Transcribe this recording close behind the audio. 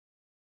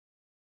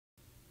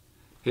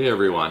Hey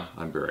everyone,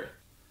 I'm Barry.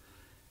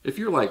 If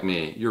you're like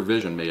me, your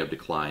vision may have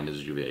declined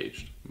as you've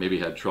aged. Maybe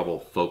had trouble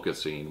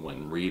focusing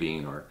when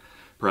reading or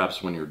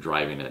perhaps when you're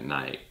driving at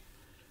night.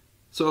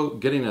 So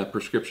getting a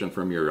prescription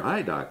from your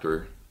eye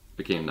doctor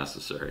became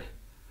necessary.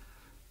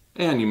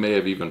 And you may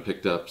have even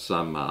picked up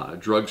some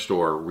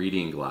drugstore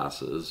reading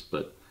glasses,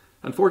 but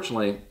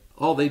unfortunately,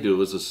 all they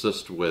do is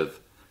assist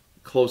with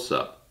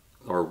close-up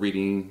or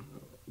reading,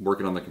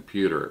 working on the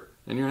computer,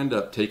 and you end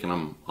up taking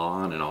them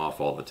on and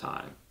off all the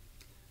time.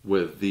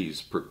 With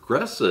these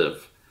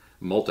progressive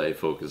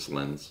multifocus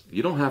lens,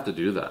 you don't have to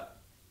do that.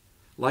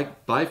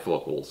 Like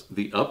bifocals,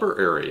 the upper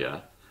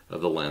area of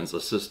the lens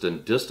assists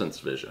in distance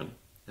vision,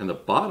 and the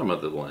bottom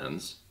of the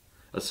lens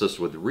assists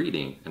with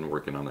reading and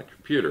working on the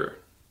computer.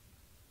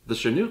 The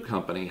Chanute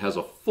company has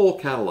a full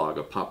catalog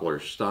of popular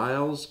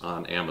styles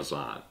on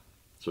Amazon,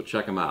 so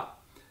check them out.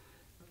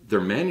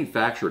 They're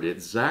manufactured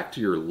exact to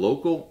your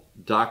local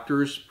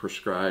doctor's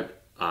prescribed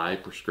eye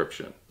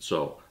prescription.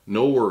 So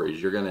no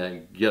worries, you're going to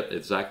get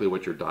exactly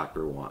what your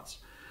doctor wants.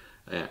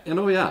 And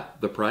oh yeah,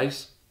 the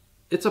price,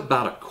 it's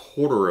about a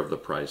quarter of the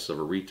price of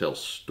a retail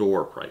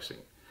store pricing.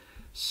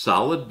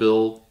 Solid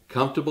build,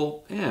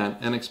 comfortable, and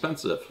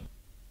inexpensive.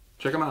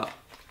 Check them out.